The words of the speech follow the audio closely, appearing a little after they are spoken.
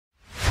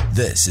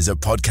This is a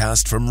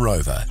podcast from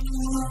Rover.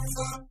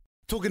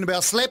 Talking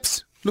about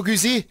slaps, look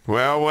who's here.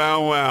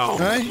 Well.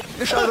 Hey?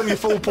 Show them your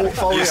full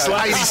portfolio.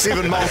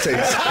 87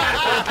 multis.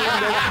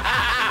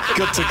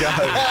 Good to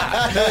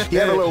go. You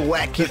have a little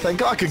whack, you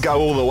think, I could go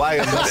all the way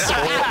in this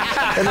sport.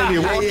 And then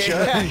you watch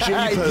her.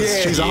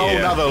 Jeepers, she's a whole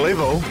nother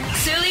level.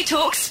 Surly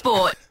Talk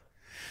Sport.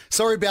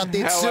 Sorry about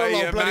that, How sir. are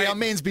you, Bloody mate? our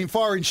man's been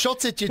firing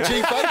shots at you,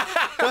 Chief.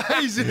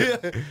 He's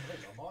here.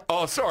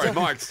 Oh, sorry,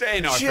 Mike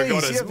Stan, I forgot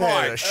Jeez, his you've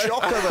had a mic.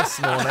 shocker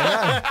this morning,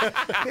 eh?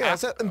 Yeah, I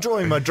was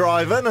enjoying my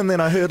drive in and then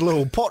I heard a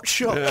little pot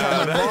shot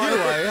coming my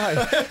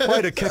way. Hey,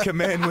 way to kick a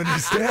man when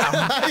he's down.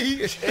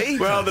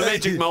 Well, the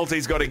Magic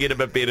Multi's got to get a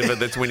bit better for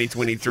the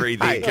 2023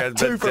 there. Hey,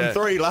 2 from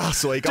 3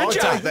 last week. I'll you?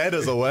 take that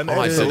as a win.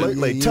 I did.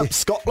 Absolutely. Yeah. Tip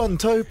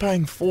Scotland too,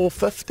 paying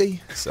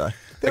 $4.50. So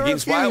there are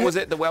Against a few- Wales, was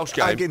it the Welsh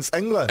game? Against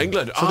England.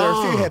 England. So there are a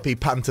Oh. few happy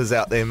punters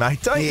out there,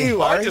 mate. Don't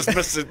you I worry. just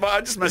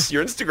missed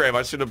your Instagram.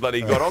 I should have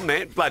bloody got on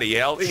that. Bloody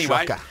hell.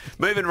 Anyway, Shocker.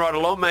 moving right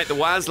along, mate. The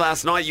Waz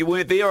last night, you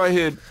weren't there, I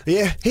heard.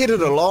 Yeah,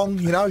 headed along,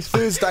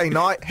 Thursday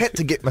night, had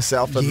to get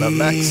myself in the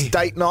mix.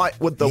 Date night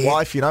with the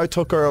wife,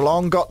 took her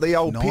along, got the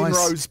old Nice.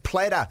 Penrose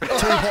platter, 2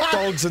 hot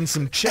dogs and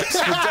some chips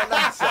for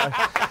dinner,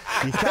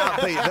 so you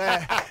can't beat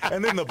that.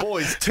 And then the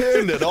boys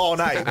turned it on,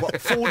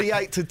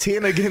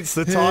 48-10 against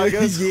the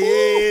Tigers.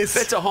 Yes.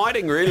 That's a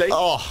hiding, really.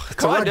 Oh,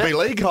 it's a Kinda. rugby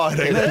league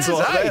hiding, It that's is,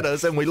 what eh? that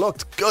is, and we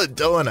looked good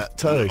doing it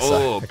too, so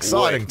Oh, boy.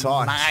 exciting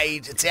time.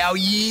 Mate, it's our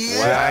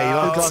year. Hey,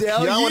 look, It's you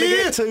our don't want to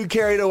year. get too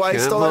carried away,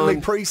 Come still on.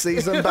 only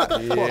pre-season, but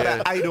what,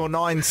 about 8 or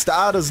 9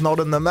 starters not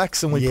in the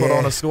mix, and we put Yeah.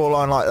 on a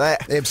scoreline like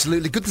that.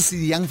 Absolutely. Good to see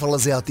the young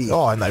fellas out there.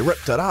 Oh, and they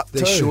ripped it up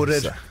They too. sure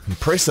did. So,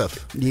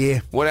 impressive. Yeah.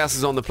 What else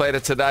is on the platter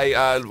today?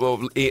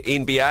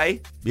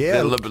 NBA.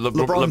 Yeah, The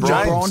LeBron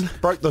James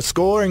broke the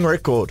scoring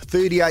record.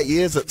 38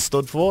 years it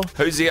stood for.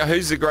 Who's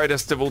the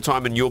greatest of all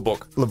time in your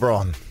book?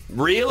 LeBron.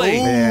 Really?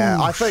 Yeah,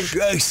 I think.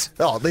 Jeez.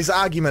 Oh, there's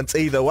arguments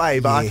either way,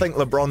 but I think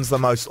LeBron's the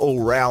most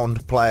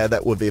all-round player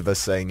that we've ever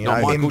seen.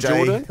 Not Michael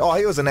Jordan? Oh,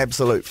 he was an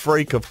absolute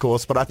freak, of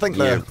course, but I think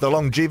the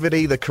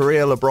longevity, the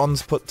career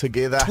LeBron's put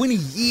together. 20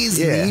 years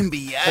in the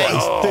NBA.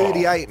 Well, he's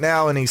 38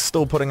 now and he's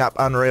still putting up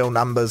unreal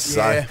numbers.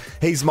 Yeah. So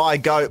he's my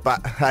GOAT,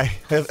 but hey,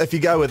 if you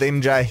go with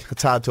MJ,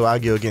 it's hard to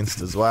argue against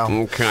as well.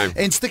 Okay.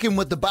 And sticking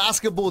with the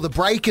basketball, the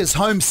Breakers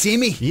home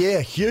semi. Yeah,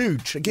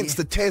 huge. Against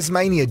the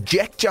Tasmania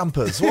Jack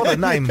Jumpers. What a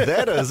name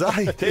that is,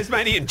 eh?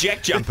 Tasmanian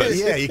Jack Jumpers.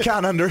 Yeah, you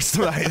can't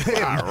underestimate them.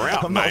 Far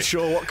out, I'm mate. not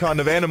sure what kind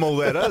of animal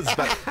that is,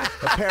 but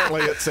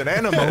apparently it's an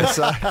animal.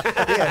 So,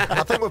 yeah,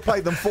 I think we've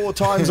played them 4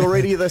 times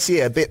already this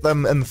year. Bet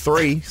them in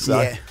 3. So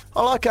Yeah.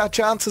 I like our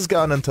chances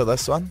going into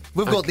this one.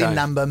 We've got their Okay.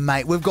 number,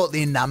 mate. We've got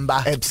their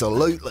number.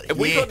 Absolutely. Have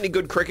we got any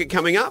good cricket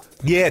coming up?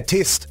 Yeah,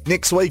 test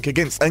next week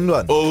against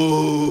England.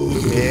 Oh,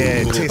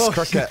 Yeah, test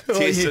cricket.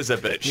 Test is a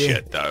bit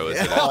shit though,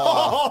 isn't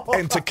it?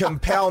 And to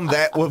compound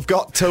that, we've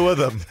got 2 of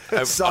them.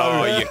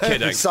 Oh, you're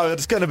kidding. So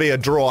it's going to be a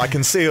draw. I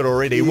can see it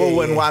already. We'll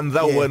win 1,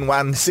 they'll win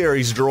 1.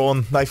 Series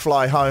drawn. They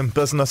fly home,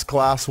 business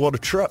class. What a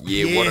trip.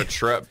 Yeah, what a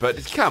trip.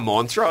 But come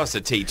on, throw us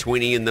a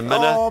T20 in the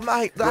middle. Oh,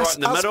 mate, that's right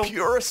in the us middle.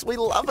 purists. We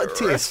love a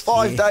test.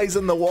 5 days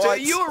in the whites. So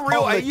you're a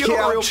real, on the you're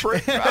a real couch.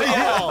 prick.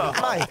 Oh,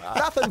 mate,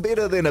 nothing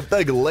better than a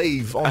big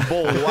leave on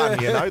ball 1,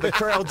 The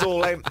crowd's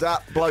all amped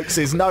up. Bloke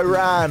says no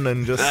run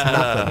and just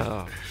nothing.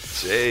 Oh,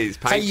 jeez,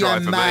 paint dry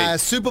for me.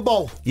 Super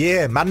Bowl.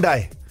 Yeah,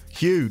 Monday.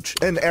 Huge.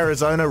 In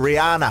Arizona,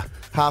 Rihanna.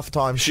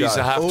 Halftime show. She's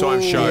a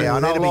halftime show. Yeah, I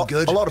know That'd a be lot,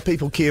 good. a lot of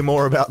people care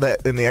more about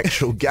that than the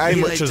actual game,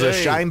 Yeah, which they is a do.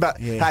 shame.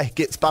 But Yeah. hey,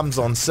 gets bums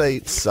on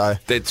seats. So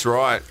That's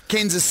right.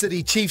 Kansas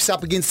City Chiefs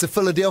up against the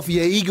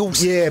Philadelphia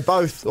Eagles. yeah,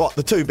 both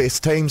the 2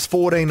 best teams,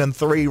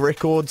 14-3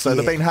 records. So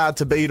they've been hard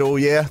to beat all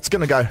year. It's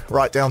going to go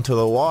right down to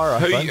the wire.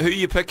 I think. Who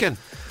you picking?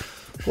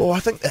 Well,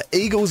 I think the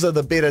Eagles are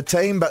the better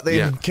team, but then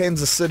Yeah.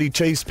 Kansas City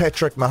Chiefs,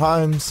 Patrick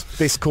Mahomes,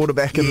 best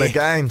quarterback in the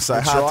game, so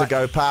that's hard to right.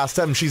 go past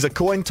him. She's a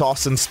coin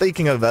toss, and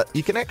speaking of it,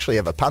 you can actually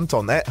have a punt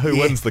on that. Who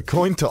wins the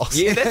coin toss?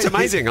 Yeah, that's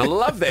amazing. I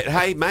love that.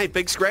 Hey, mate,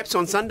 big scraps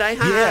on Sunday.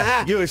 Ha, Yeah,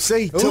 ha.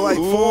 UFC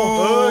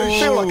 284. I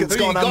feel like it's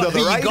Who you gone under got? the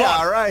Who you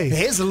radar, got? eh? It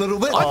has a little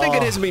bit. I think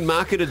it hasn't been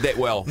marketed that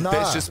well. No.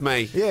 That's just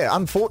me. Yeah,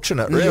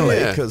 unfortunate, really,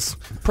 Yeah. because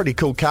pretty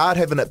cool card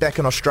having it back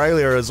in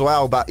Australia as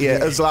well. But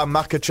yeah, Islam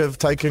Makhachev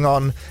taking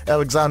on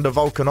Alexander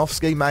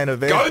Volkanovski, main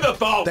event. Go the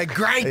Volk! They're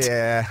great.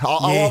 Yeah, I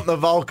want the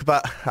Volk,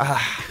 but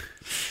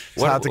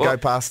it's hard to go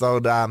past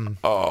old Oh,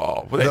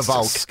 well, the that's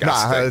Volk.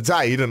 disgusting.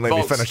 Nah, you didn't let me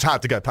Volks. finish.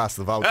 Hard to go past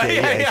the Volk.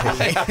 Yeah.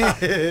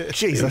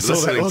 Jeez, I saw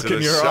that Listening look to in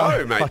the your show,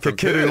 eye. mate, Like a from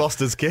kid who Perth. lost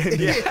his kid.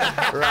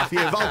 Yeah. Rough.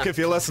 Yeah, Volk, if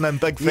you're listening,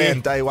 big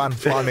fan, day one,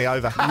 fly me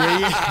over.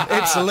 Yeah,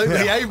 absolutely.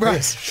 Hey, bro.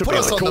 Should Put be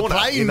us in on the corner,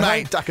 plane,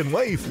 mate. Duck and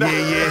weave.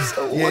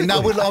 Yeah,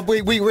 no,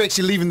 we were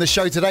actually leaving the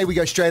show today. We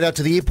go straight out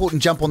to the airport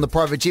and jump on the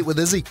private jet with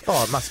Izzy.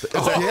 Oh, it must be.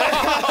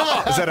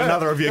 Is that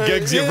another of your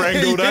gigs you've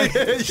wrangled, eh?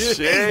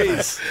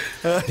 Jeez.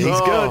 He's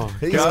good.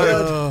 He's Go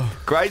So,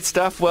 great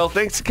stuff. Well,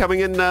 thanks for coming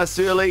in,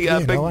 Surly.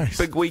 no worries.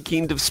 Big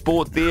weekend of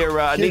sport there.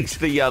 Next,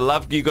 the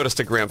Love. You got to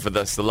stick around for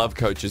this. The Love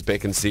Coach is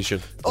back in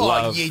session.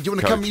 Oh, yeah. Do you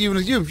want to come? You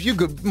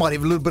might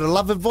have a little bit of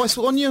love advice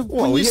on you.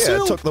 Well, on you, yeah,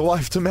 Sil. I took the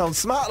wife to Mount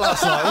Smart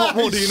last night. What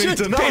more do you need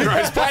to know?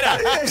 Penrose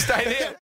Platter.